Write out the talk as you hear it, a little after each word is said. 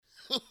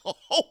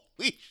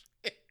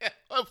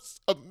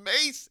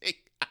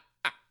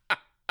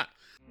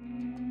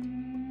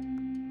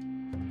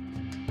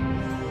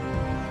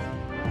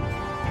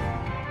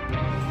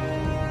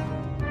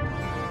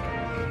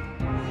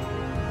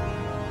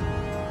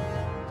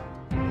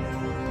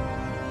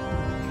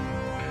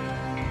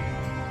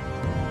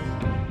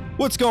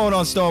What's going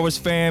on, Star Wars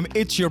fam?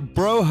 It's your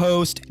bro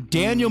host,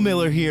 Daniel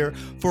Miller, here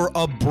for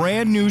a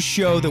brand new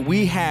show that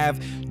we have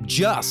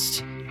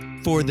just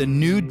for the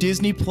new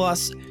Disney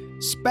Plus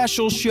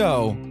special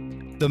show,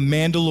 The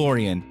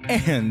Mandalorian.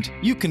 And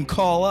you can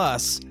call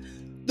us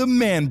the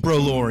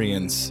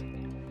Manbrolorians.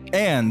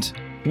 And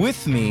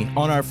with me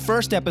on our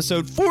first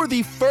episode, for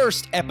the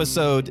first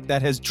episode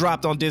that has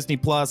dropped on Disney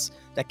Plus,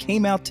 that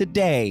came out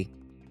today,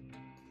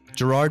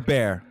 Gerard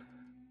Bear.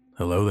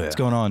 Hello there. What's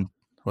going on?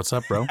 What's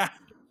up, bro?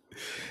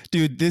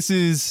 Dude, this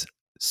is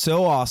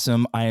so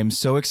awesome. I am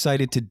so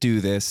excited to do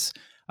this.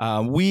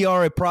 We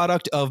are a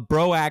product of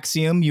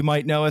Broaxium. You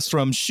might know us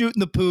from Shooting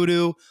the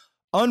Poodoo,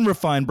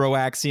 Unrefined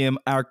Broaxium,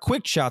 our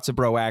quick shots of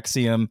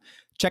Broaxium.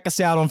 Check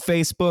us out on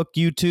Facebook,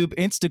 YouTube,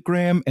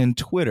 Instagram, and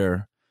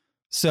Twitter.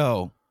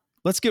 So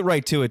let's get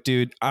right to it,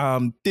 dude.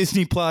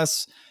 Disney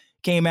Plus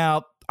came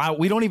out.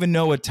 We don't even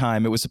know what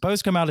time. It was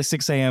supposed to come out at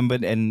 6 a.m.,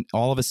 but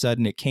all of a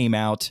sudden it came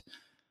out.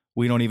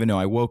 We don't even know.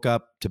 I woke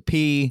up to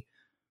pee,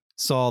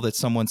 saw that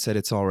someone said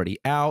it's already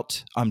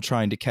out. I'm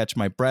trying to catch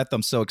my breath.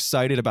 I'm so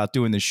excited about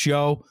doing the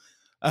show.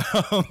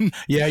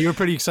 Yeah, you were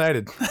pretty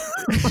excited.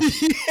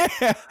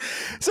 Yeah.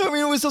 So, I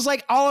mean, it was just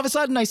like all of a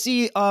sudden I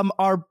see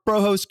our bro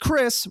host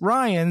Chris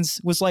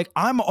Ryans was like,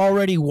 I'm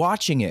already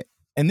watching it.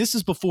 And this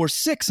is before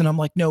 6. And I'm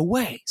like, no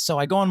way. So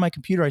I go on my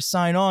computer, I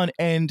sign on,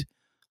 and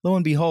lo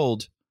and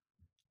behold,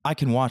 I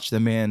can watch The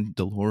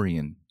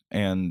Mandalorian.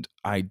 And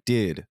I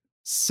did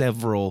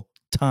several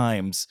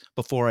times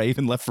before I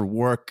even left for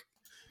work.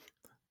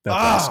 That's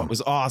awesome. It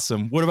was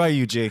awesome. What about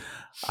you, Jay?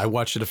 I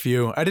watched it a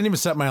few. I didn't even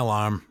set my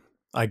alarm.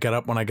 I got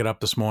up when I got up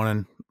this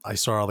morning. I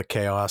saw all the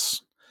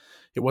chaos.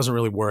 It wasn't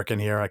really working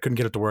here. I couldn't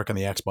get it to work on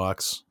the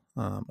Xbox.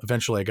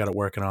 Eventually, I got it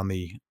working on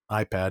the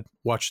iPad.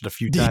 Watched it a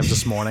few times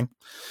this morning.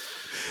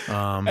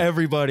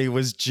 Everybody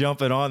was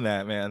jumping on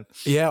that, man.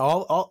 Yeah,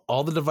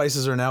 all the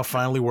devices are now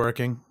finally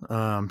working.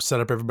 Set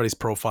up everybody's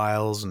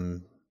profiles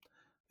and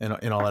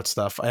all that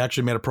stuff. I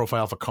actually made a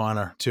profile for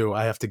Connor too.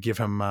 I have to give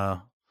him.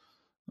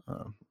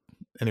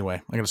 Anyway,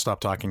 I'm gonna stop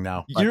talking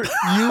now. You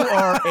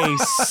are a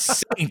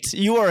saint.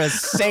 You are a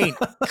saint,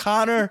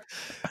 Connor.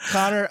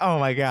 Oh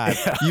my God,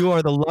 yeah. You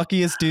are the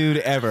luckiest dude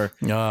ever.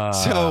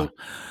 So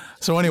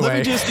anyway, let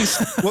me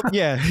just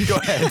go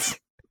ahead.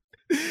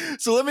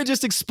 So let me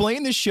just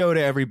explain the show to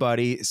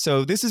everybody.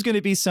 So this is going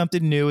to be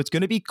something new. It's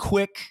going to be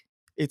quick.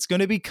 It's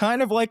going to be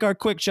kind of like our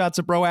quick shots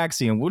of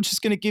Broaxium. We're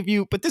just going to give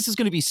you, but this is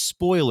going to be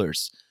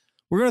spoilers.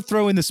 We're going to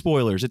throw in the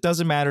spoilers. It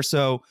doesn't matter.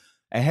 So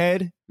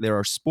ahead, there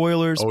are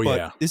spoilers,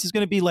 but this is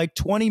going to be like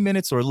 20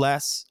 minutes or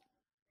less.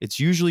 It's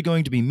usually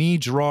going to be me,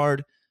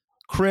 Gerard,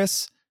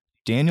 Chris,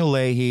 Daniel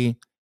Leahy,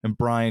 and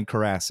Brian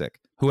Karasik.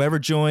 Whoever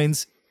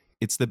joins,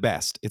 it's the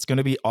best. It's going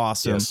to be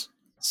awesome. Yes.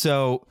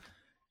 So,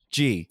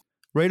 G,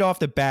 right off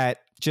the bat,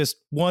 just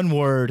one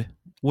word.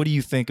 What do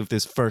you think of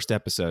this first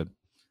episode?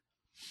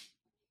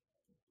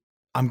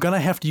 I'm going to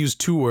have to use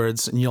 2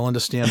 words, and you'll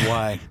understand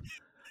why.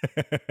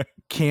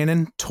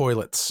 Canon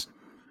toilets.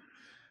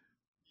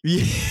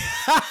 Yeah.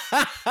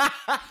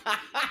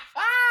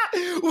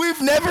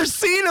 We've never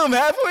seen them,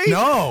 have we?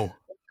 No.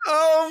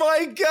 Oh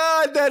my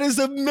God, that is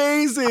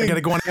amazing. I got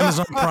to go on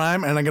Amazon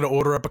Prime, and I got to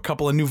order up a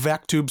couple of new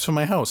vac tubes for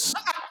my house.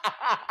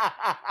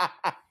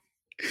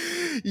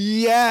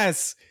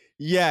 Yes.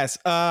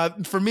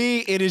 For me,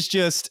 it is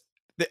just,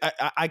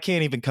 I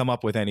can't even come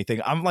up with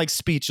anything. I'm like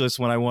speechless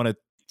when I want to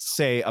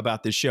say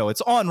about this show.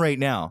 It's on right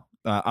now.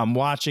 I'm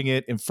watching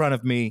it in front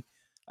of me.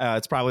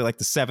 It's probably like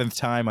the 7th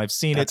time I've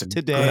seen it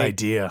today. Good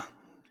idea.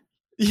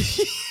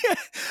 Yeah.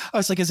 I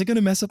was like, is it going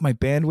to mess up my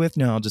bandwidth?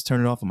 No, I'll just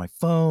turn it off on my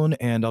phone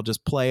and I'll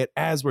just play it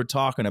as we're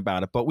talking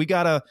about it. But we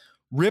got to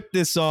rip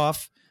this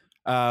off.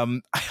 I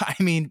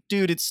mean,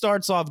 dude, it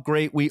starts off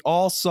great. We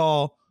all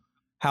saw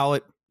how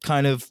it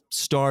kind of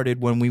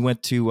started when we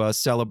went to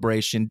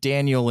Celebration.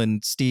 Daniel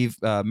and Steve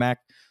Mac.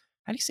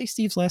 How do you say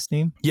Steve's last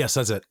name? Yes,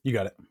 that's it. You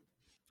got it.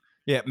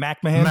 Yeah,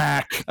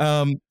 McMahon.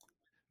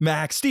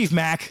 Steve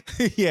Mac.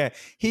 Yeah,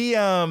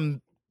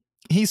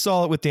 he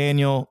saw it with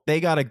Daniel. They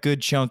got a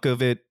good chunk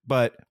of it,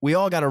 but we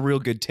all got a real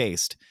good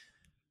taste.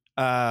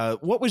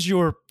 What was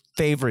your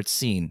favorite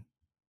scene?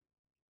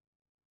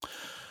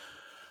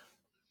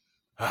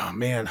 Oh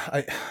man,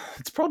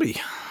 it's probably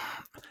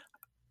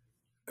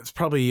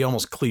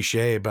almost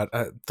cliche, but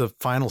the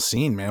final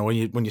scene, man,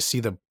 when you see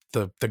the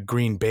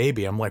green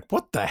baby, I'm like,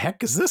 what the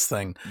heck is this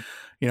thing?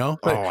 You know,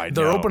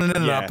 they're opening it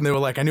up, and they were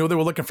like, I knew they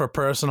were looking for a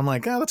person. I'm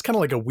like, that's kind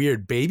of like a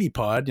weird baby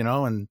pod, you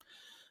know, and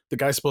the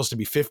guy's supposed to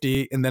be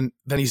 50. And then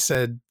he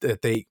said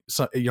that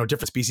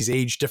different species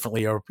age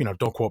differently, or,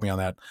 don't quote me on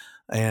that.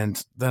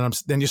 And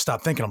then you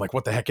stop thinking, I'm like,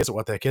 what the heck is it?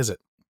 What the heck is it?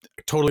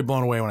 Totally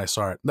blown away when I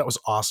saw it. That was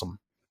awesome.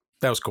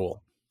 That was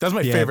cool. That was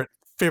my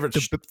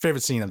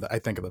favorite scene of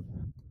the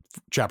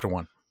chapter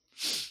 1.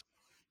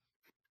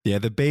 Yeah.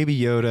 The baby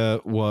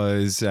Yoda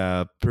was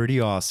pretty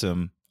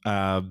awesome.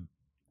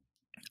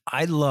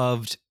 I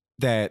loved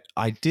that.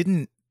 I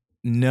didn't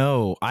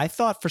know. I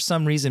thought for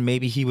some reason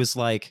maybe he was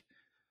like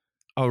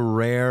a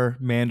rare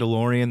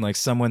Mandalorian, like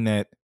someone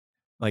that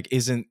like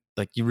isn't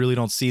like you really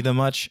don't see them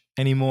much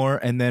anymore.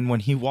 And then when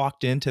he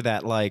walked into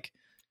that like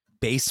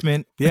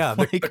basement,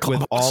 like the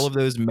with all of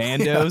those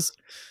Mandos,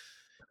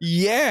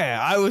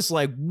 I was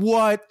like,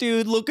 what,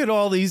 dude? Look at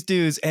all these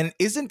dudes. And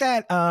isn't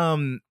that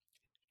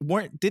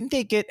didn't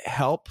they get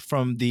help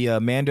from the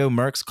Mando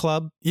Mercs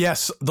Club?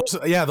 Yes,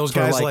 those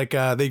guys like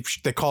they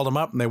called them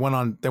up and they went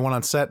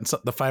on set, and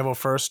the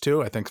 501st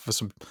too, I think, for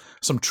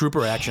some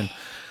trooper action.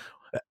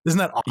 Isn't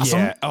that awesome?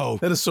 Yeah. Oh,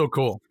 that is so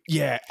cool.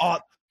 Yeah.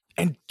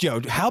 And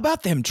Joe, how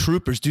about them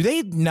troopers? Do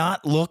they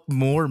not look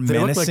more menacing?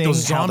 They look like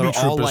those zombie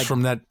troopers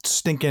from that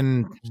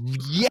stinking.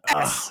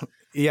 Yes.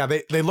 Yeah,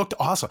 they looked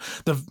awesome.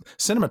 The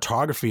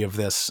cinematography of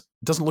this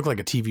doesn't look like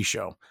a TV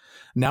show.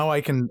 Now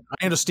I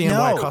understand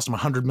why it cost them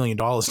 $100 million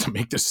to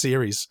make this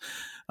series.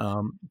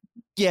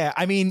 Yeah,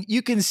 I mean,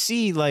 you can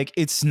see like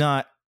it's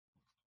not,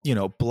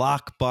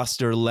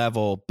 blockbuster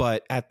level,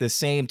 but at the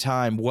same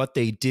time, what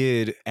they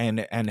did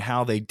and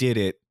how they did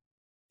it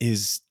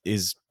is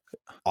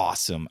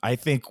awesome. I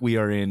think we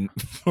are in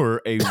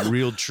for a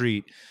real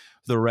treat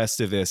the rest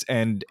of this,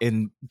 and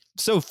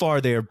so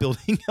far they are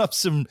building up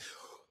some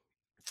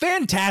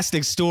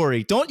fantastic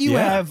story. Don't you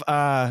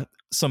have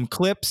some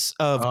clips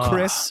of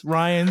Chris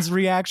Ryan's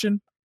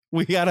reaction?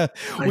 We gotta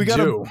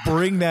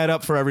bring that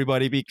up for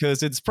everybody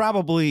because it's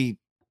probably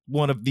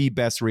one of the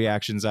best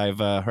reactions I've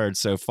heard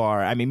so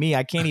far. I mean,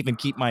 I can't even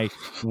keep my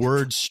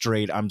words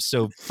straight. I'm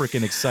so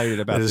freaking excited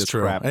about this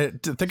crap.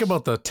 Think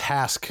about the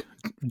task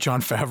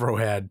Jon Favreau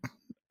had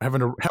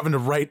having to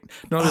write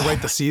not only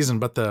write the season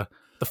but the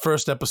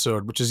first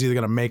episode, which is either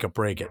going to make or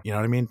break it. You know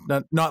what I mean?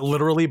 Not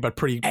literally, but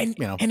pretty. And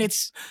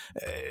it's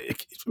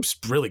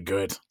really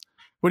good.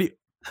 What do you?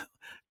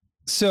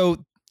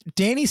 So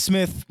Danny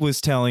Smith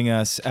was telling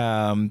us,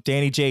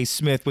 Danny J.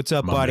 Smith, what's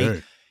up, buddy?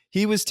 Hey.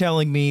 He was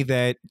telling me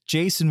that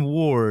Jason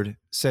Ward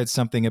said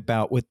something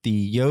about with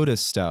the Yoda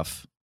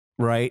stuff,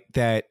 right?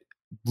 That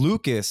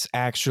Lucas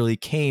actually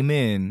came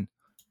in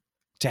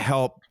to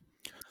help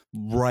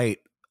write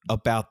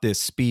about this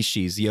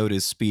species,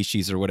 Yoda's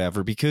species or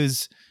whatever,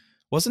 because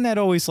wasn't that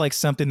always like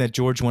something that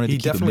George wanted to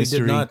keep a mystery?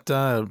 He definitely did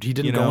not, he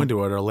didn't go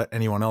into it or let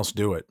anyone else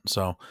do it.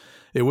 So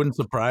it wouldn't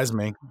surprise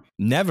me.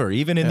 Never,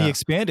 even in the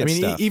expanded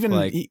stuff. Even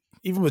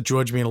with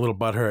George being a little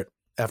butthurt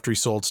after he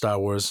sold Star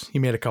Wars, he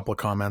made a couple of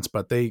comments,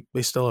 but they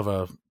still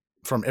have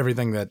from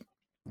everything that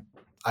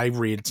I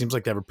read, it seems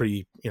like they have a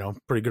pretty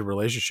good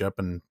relationship,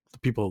 and the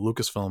people at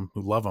Lucasfilm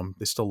who love him,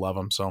 they still love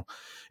him. So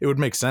it would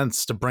make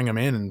sense to bring him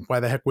in. And why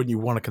the heck wouldn't you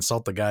want to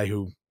consult the guy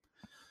who,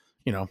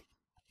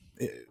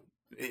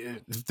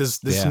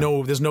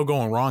 there's no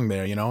going wrong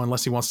there,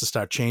 unless he wants to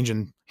start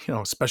changing,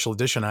 special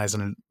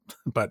editionizing it.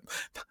 But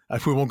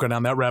we won't go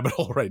down that rabbit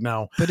hole right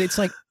now. But it's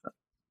like,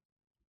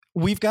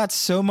 we've got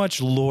so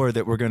much lore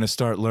that we're going to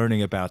start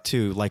learning about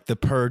too, like the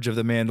purge of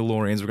the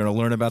Mandalorians. We're going to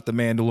learn about the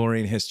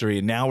Mandalorian history.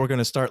 And now we're going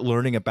to start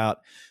learning about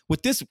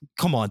with this.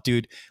 Come on,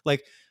 dude.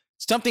 Like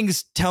something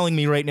is telling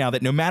me right now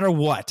that no matter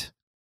what,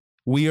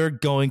 we are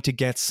going to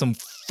get some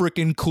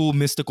freaking cool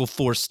mystical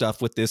force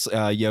stuff with this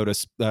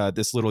Yoda,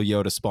 this little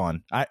Yoda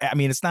spawn. I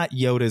mean, it's not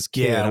Yoda's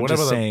kid. Yeah, I'm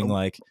just saying,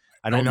 like,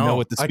 I don't know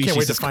what the species is. I can't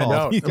wait to find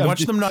out.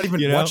 Watch them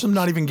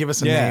not even give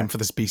us a name for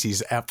the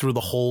species through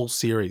the whole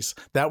series.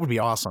 That would be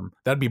awesome.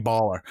 That'd be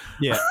baller.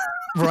 Yeah.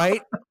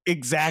 Right?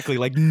 Exactly.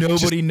 Like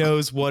nobody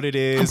knows what it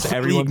is.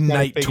 Everyone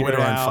ignite Twitter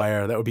on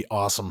fire. That would be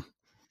awesome.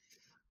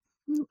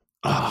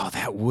 Oh,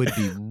 that would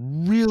be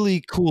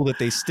really cool that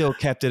they still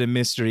kept it a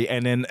mystery,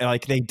 and then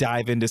like they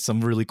dive into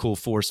some really cool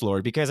Force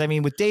lore. Because I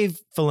mean, with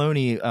Dave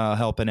Filoni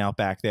helping out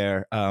back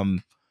there, I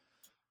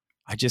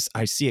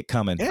see it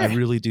coming. Yeah. I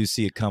really do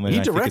see it coming.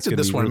 He directed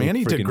this one, really, man.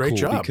 He did a great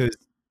job.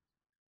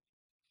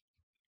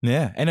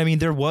 And I mean,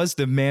 there was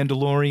the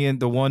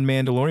Mandalorian, the one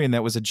Mandalorian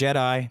that was a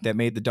Jedi that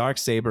made the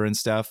Darksaber and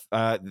stuff.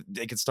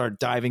 They could start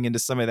diving into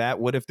some of that.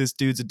 What if this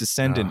dude's a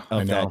descendant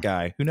of that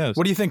guy? Who knows?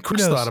 What do you think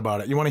Chris thought about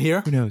it? You want to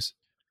hear? Who knows?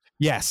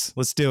 Yes,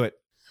 let's do it.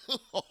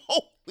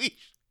 Holy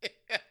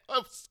shit,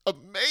 that's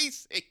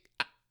amazing.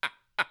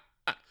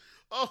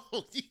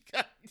 Oh, you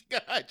got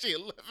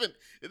IG-11,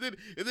 and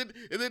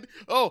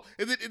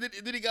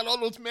then he got all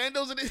those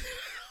Mandos in it.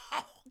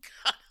 Oh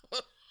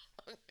God,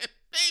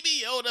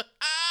 baby Yoda.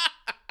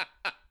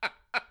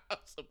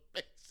 That's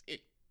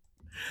amazing.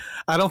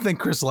 I don't think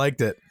Chris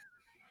liked it.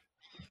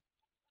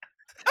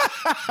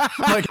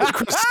 Like,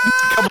 Chris,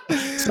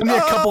 send me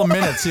a couple of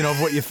minutes,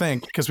 of what you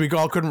think, because we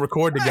all couldn't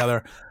record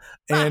together,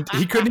 and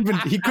he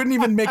couldn't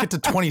even make it to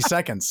 20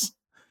 seconds.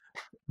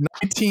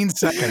 19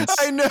 seconds.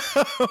 I know.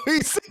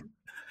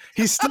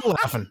 He's still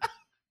laughing.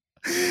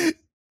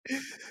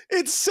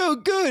 It's so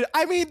good.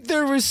 I mean,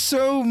 there was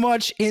so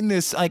much in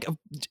this. Like,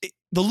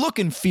 the look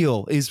and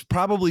feel is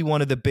probably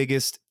one of the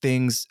biggest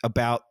things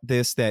about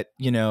this that,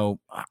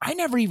 I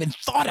never even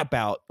thought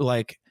about,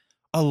 like,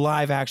 a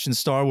live action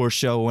Star Wars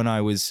show when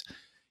I was,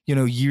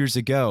 years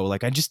ago.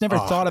 Like, I just never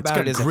thought about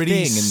it as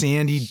gritty, a thing.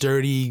 Sandy,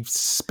 dirty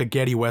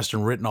spaghetti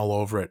western written all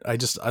over it. I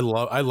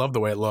love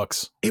the way it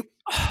looks.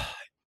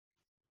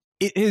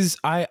 It is.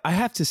 I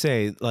have to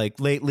say, like,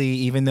 lately,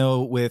 even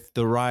though with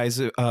the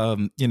rise, Rise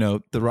of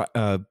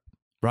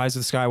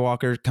the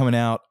Skywalker coming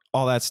out,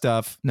 all that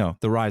stuff. No,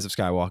 The Rise of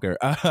Skywalker.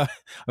 I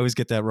always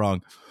get that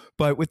wrong.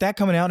 But with that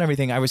coming out and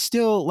everything, I was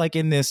still like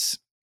in this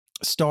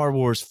Star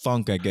Wars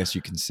funk, I guess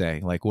you can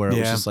say, like where it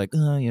was just like,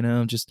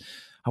 just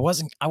I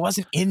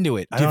wasn't into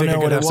it. Do you think it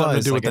could have something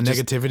to do like with the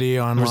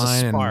negativity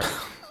online?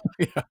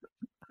 Yeah.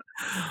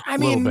 I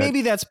mean,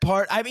 maybe that's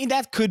part. I mean,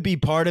 that could be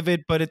part of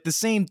it, but at the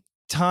same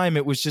time,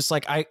 it was just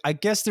like I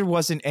guess there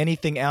wasn't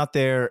anything out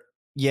there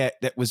yet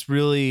that was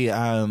really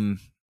I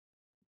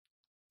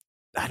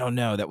don't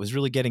know, that was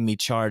really getting me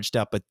charged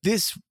up. But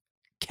this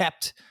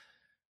kept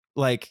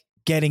like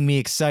getting me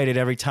excited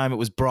every time it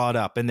was brought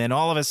up. And then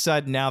all of a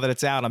sudden, now that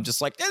it's out, I'm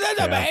just like, this is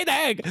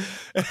amazing.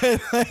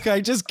 Like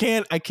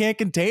I can't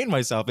contain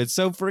myself. It's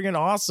so friggin'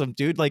 awesome,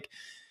 dude. Like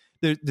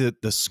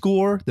the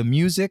score, the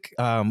music,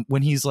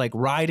 when he's like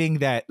riding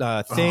that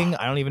thing,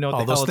 I don't even know what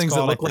the hell those things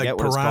called. that look like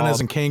piranhas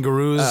and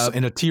kangaroos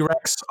and a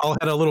T-Rex all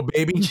had a little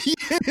baby.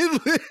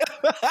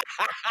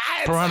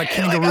 Piranha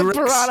kangaroo like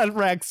Piranha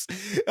Rex.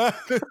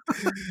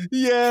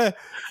 Yeah.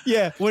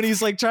 When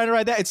he's like trying to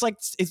ride that, it's like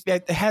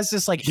it has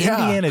this like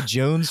Indiana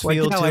Jones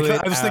feel to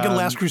it. I was thinking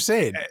Last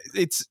Crusade.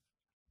 It's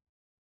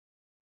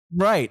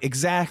right,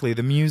 exactly.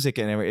 The music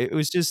and everything. It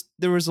was just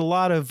there was a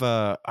lot of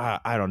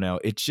I don't know.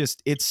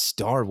 It's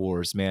Star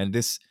Wars, man.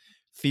 This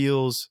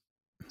feels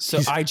so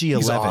IG-11.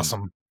 He's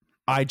awesome.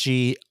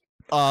 IG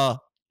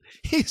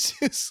he's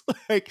just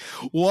like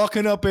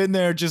walking up in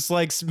there just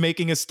like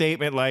making a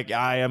statement like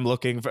I am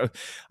looking for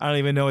I don't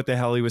even know what the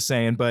hell he was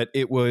saying, but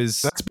that's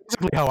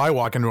basically how I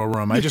walk into a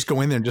room. I just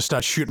go in there and just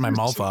start shooting my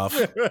mouth off.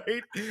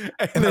 Right?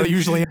 And then I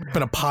usually end up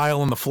in a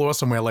pile on the floor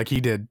somewhere like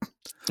he did.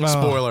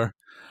 Spoiler.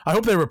 I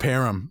hope they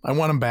repair him. I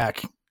want him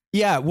back.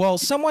 Yeah, well,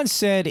 someone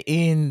said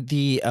in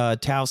the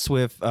Tau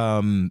Swift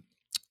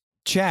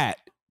chat,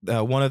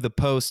 one of the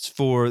posts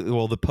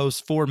the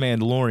post for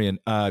Mandalorian,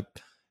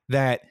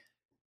 that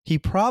he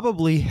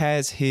probably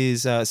has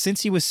his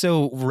since he was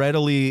so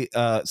ready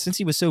to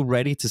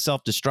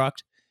self-destruct,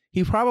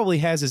 he probably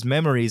has his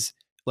memories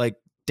like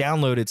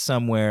downloaded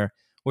somewhere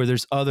where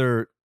there's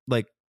other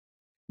like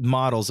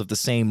models of the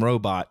same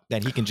robot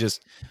that he can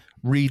just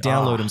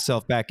re-download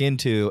himself back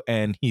into,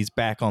 and he's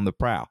back on the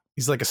prowl.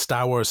 He's like a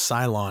Star Wars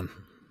Cylon.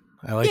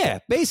 I like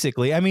it.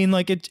 Basically. I mean,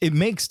 like it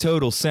makes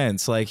total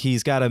sense. Like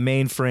he's got a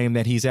mainframe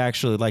that he's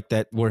actually like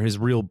that where his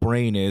real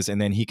brain is,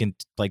 and then he can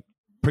like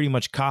pretty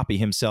much copy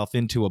himself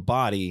into a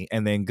body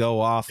and then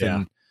go off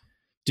and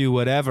do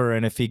whatever.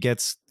 And if he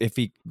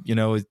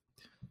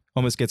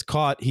almost gets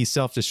caught, he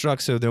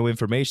self-destructs, so no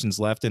information's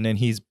left, and then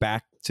he's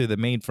back to the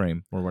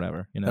mainframe or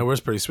whatever. That was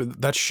pretty sweet.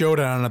 That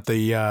showdown at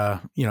the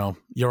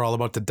You're All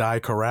About to Die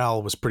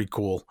Corral was pretty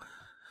cool.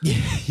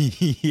 Yeah.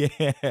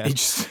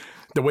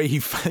 The way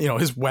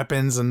his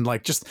weapons and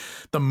like just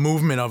the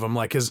movement of him,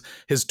 like his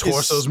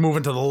torso's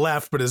moving to the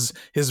left, but his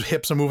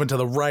hips are moving to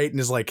the right, and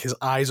his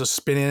eyes are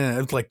spinning, and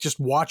it's like just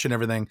watching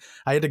everything.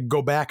 I had to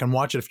go back and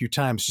watch it a few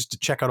times just to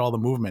check out all the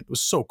movement. It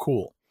was so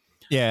cool.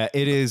 Yeah,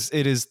 it is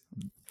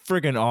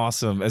friggin'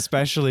 awesome,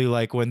 especially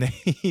like when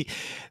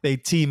they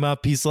team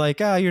up. He's like,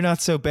 you're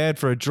not so bad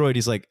for a droid.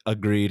 He's like,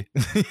 agreed.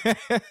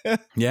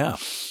 Yeah.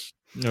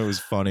 It was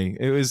funny.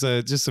 It was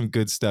just some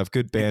good stuff,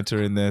 good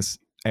banter in this.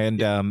 And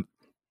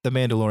the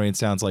Mandalorian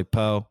sounds like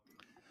Poe.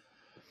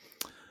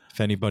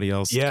 If anybody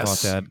else caught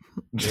that.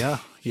 Yeah,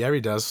 he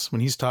does.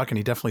 When he's talking,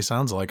 he definitely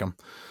sounds like him.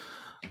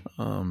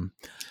 And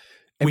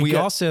we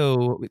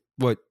also,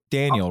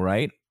 Daniel,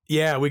 right?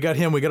 Yeah, we got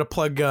him. We got to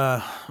plug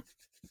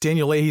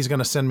Daniel Leahy's going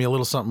to send me a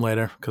little something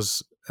later,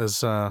 because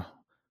as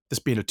this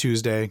being a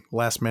Tuesday,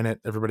 last minute,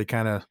 everybody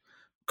kind of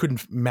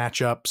couldn't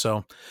match up.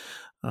 So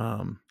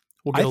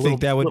we'll get a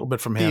little bit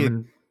from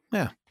him.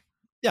 Yeah,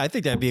 I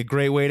think that'd be a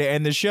great way to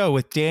end the show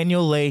with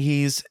Daniel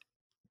Leahy's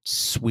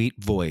sweet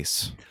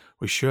voice.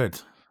 We should.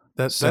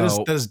 That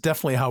is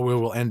definitely how we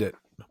will end it.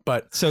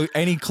 But so,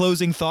 any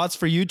closing thoughts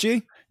for you,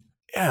 G?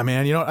 Yeah,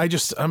 man.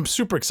 I'm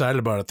super excited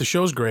about it. The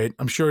show's great.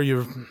 I'm sure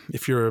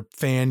if you're a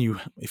fan,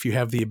 if you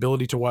have the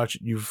ability to watch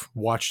it, you've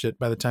watched it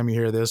by the time you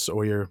hear this,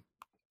 or you're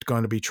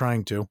going to be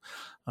trying to.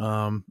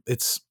 I'm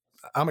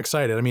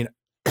excited. I mean,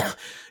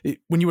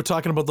 when you were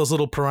talking about those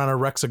little piranha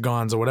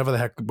rexagons or whatever the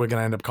heck we're going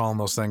to end up calling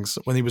those things,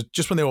 when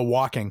they were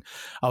walking,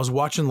 I was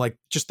watching like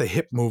just the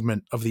hip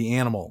movement of the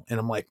animal, and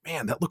I'm like,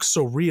 man, that looks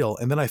so real.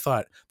 And then I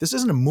thought, this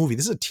isn't a movie,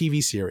 this is a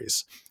TV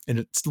series, and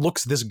it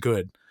looks this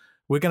good.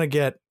 We're gonna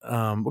get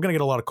a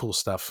lot of cool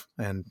stuff,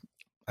 and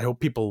I hope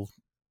people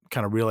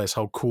kind of realize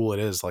how cool it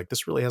is. Like,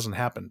 this really hasn't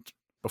happened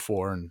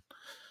before, and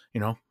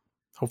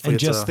hopefully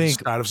it's a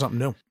start of something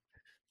new.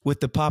 With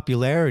the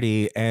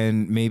popularity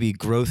and maybe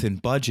growth in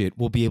budget,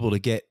 we'll be able to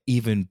get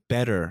even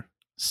better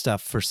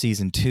stuff for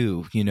season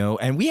 2,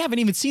 and we haven't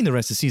even seen the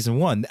rest of season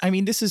 1. I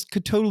mean,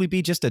 could totally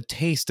be just a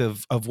taste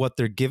of what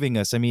they're giving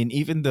us. I mean,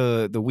 even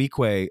the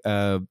Weequay,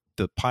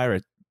 the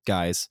pirate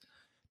guys,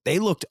 they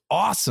looked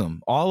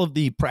awesome. All of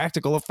the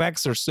practical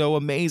effects are so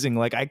amazing.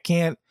 Like, I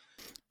can't.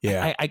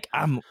 Yeah.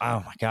 I'm.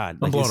 Oh my God.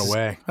 I'm blown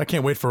away. I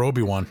can't wait for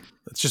Obi-Wan.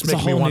 It's just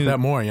making me want that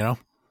more.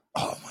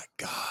 Oh my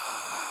God.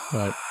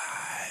 But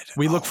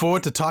we look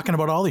forward to talking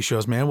about all these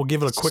shows, man. We'll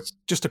give it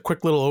just a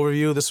quick little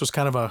overview. This was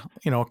kind of a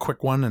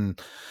quick one,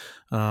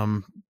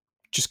 and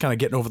just kind of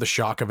getting over the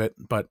shock of it.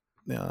 But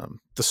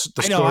the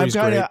story's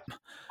great.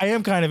 I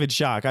am kind of in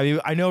shock. I mean,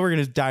 I know we're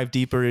going to dive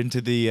deeper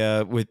into the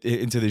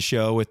into the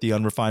show with the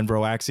Unrefined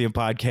Broaxium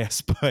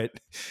podcast,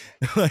 but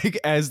like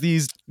as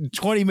these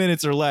 20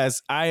 minutes or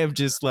less, I am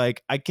just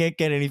like, I can't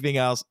get anything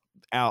else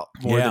out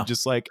more than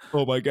just like,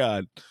 oh my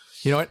God.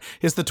 You know what?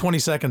 It's the 20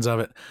 seconds of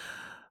it.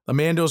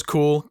 Amando's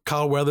cool.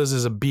 Carl Weathers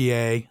is a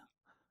BA.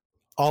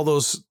 All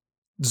those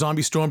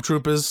zombie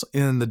stormtroopers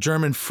and the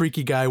German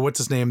freaky guy, what's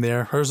his name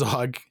there?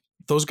 Herzog.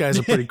 Those guys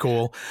are pretty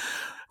cool.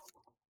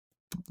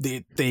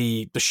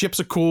 The ships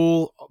are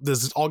cool.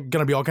 There's all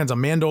gonna be all kinds of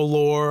Mando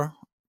lore.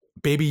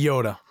 Baby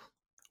Yoda.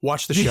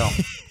 Watch the show.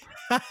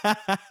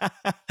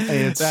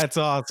 That's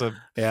awesome.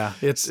 Yeah,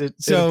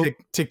 it'll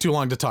take too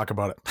long to talk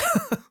about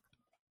it.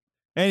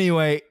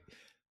 Anyway,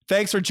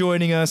 thanks for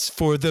joining us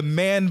for the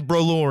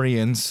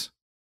Mandalorians.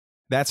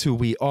 That's who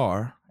we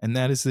are, and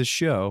that is this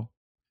show,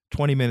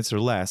 20 minutes or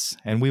less,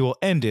 and we will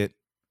end it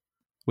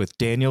with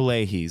Daniel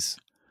Leahy's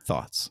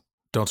thoughts.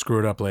 Don't screw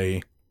it up,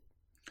 Leahy.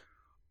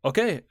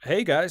 Okay.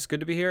 Hey, guys. Good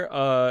to be here.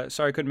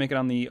 Sorry I couldn't make it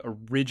on the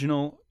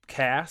original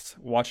cast.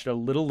 Watched it a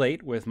little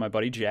late with my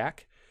buddy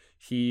Jack.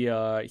 He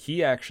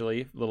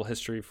actually, little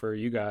history for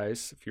you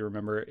guys, if you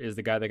remember, is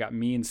the guy that got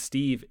me and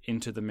Steve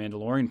into the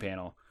Mandalorian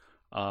panel.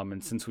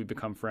 And since we've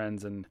become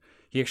friends, and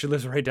he actually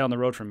lives right down the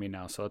road from me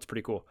now, so that's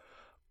pretty cool.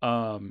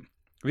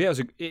 Yeah,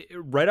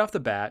 right off the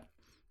bat,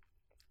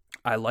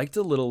 I liked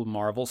the little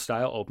Marvel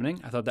style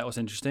opening. I thought that was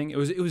interesting. It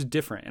was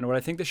different, and what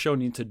I think the show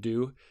needs to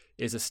do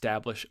is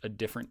establish a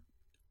different.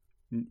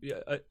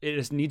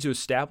 It needs to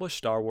establish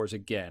Star Wars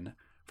again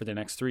for the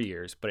next 3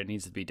 years, but it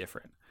needs to be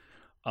different.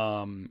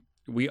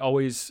 We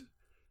always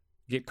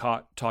get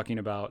caught talking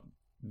about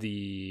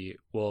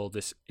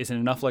this isn't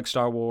enough like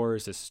Star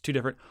Wars. This is too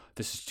different.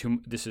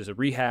 This is a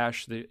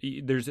rehash.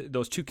 There's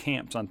those two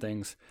camps on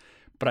things,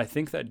 but I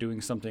think that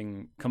doing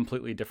something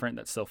completely different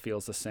that still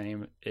feels the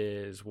same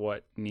is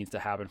what needs to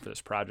happen for this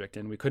project.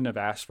 And we couldn't have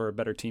asked for a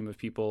better team of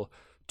people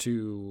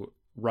to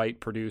write,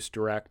 produce,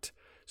 direct,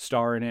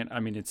 star in it. I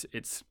mean, it's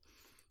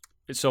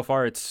so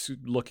far it's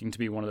looking to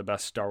be one of the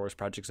best Star Wars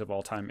projects of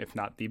all time, if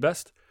not the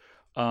best.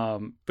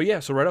 But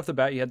yeah, so right off the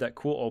bat, you had that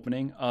cool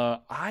opening.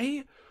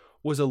 I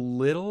was a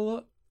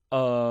little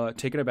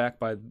taken aback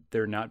by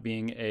there not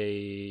being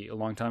a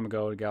long time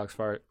ago, a galaxy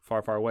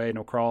far away,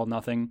 no crawl,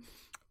 nothing.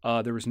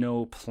 There was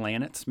no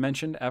planets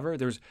mentioned ever.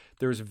 There's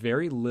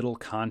very little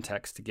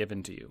context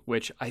given to you,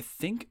 which I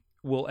think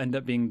will end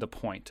up being the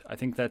point. I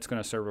think that's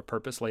going to serve a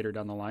purpose later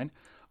down the line.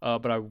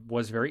 But I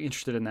was very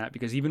interested in that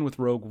because even with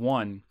Rogue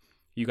One,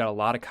 you got a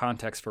lot of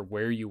context for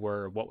where you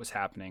were, what was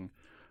happening,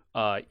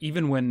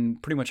 even when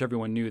pretty much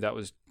everyone knew that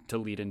was to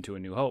lead into A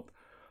New Hope.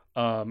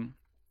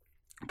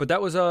 But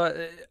that was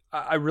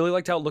I really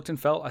liked how it looked and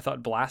felt. I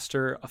thought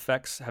blaster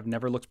effects have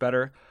never looked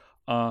better.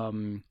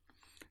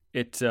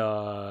 It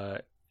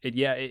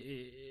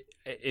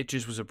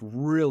just was a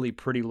really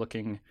pretty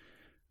looking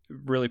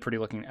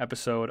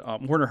episode.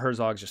 Werner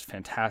Herzog's just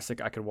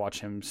fantastic. I could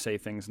watch him say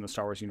things in the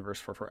Star Wars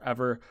universe for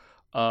forever.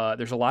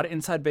 There's a lot of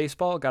inside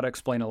baseball. Got to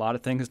explain a lot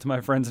of things to my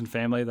friends and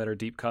family that are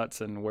deep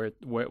cuts and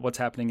what's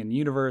happening in the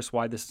universe,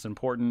 why this is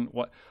important,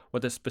 what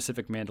this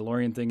specific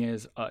Mandalorian thing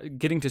is.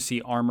 Getting to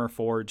see armor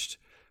forged,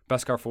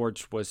 Beskar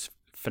forged was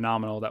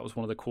phenomenal. That was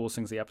one of the coolest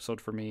things of the episode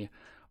for me.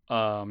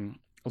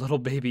 Little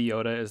baby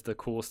Yoda is the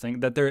coolest thing.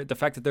 The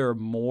fact that there are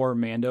more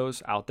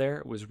Mandos out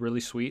there was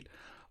really sweet.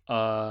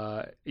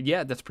 Yeah,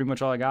 that's pretty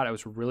much all I got. It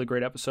was a really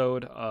great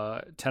episode.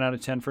 10 out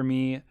of 10 for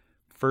me.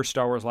 First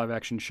Star Wars live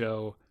action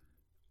show.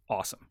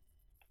 Awesome.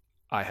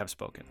 I have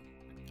spoken.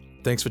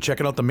 Thanks for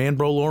checking out the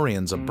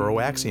Mandalorians, a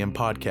Broaxium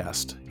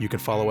podcast. You can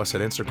follow us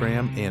at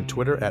Instagram and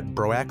Twitter at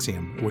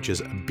Broaxium, which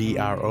is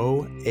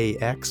BROAXIUM.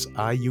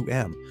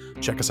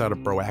 Check us out at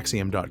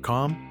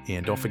broaxium.com,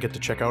 and don't forget to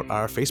check out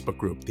our Facebook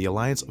group, the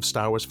Alliance of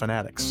Star Wars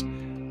Fanatics.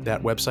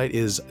 That website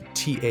is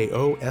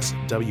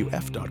TAOSWF.com,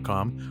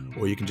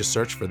 or you can just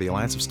search for the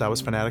Alliance of Star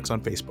Wars Fanatics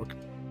on Facebook.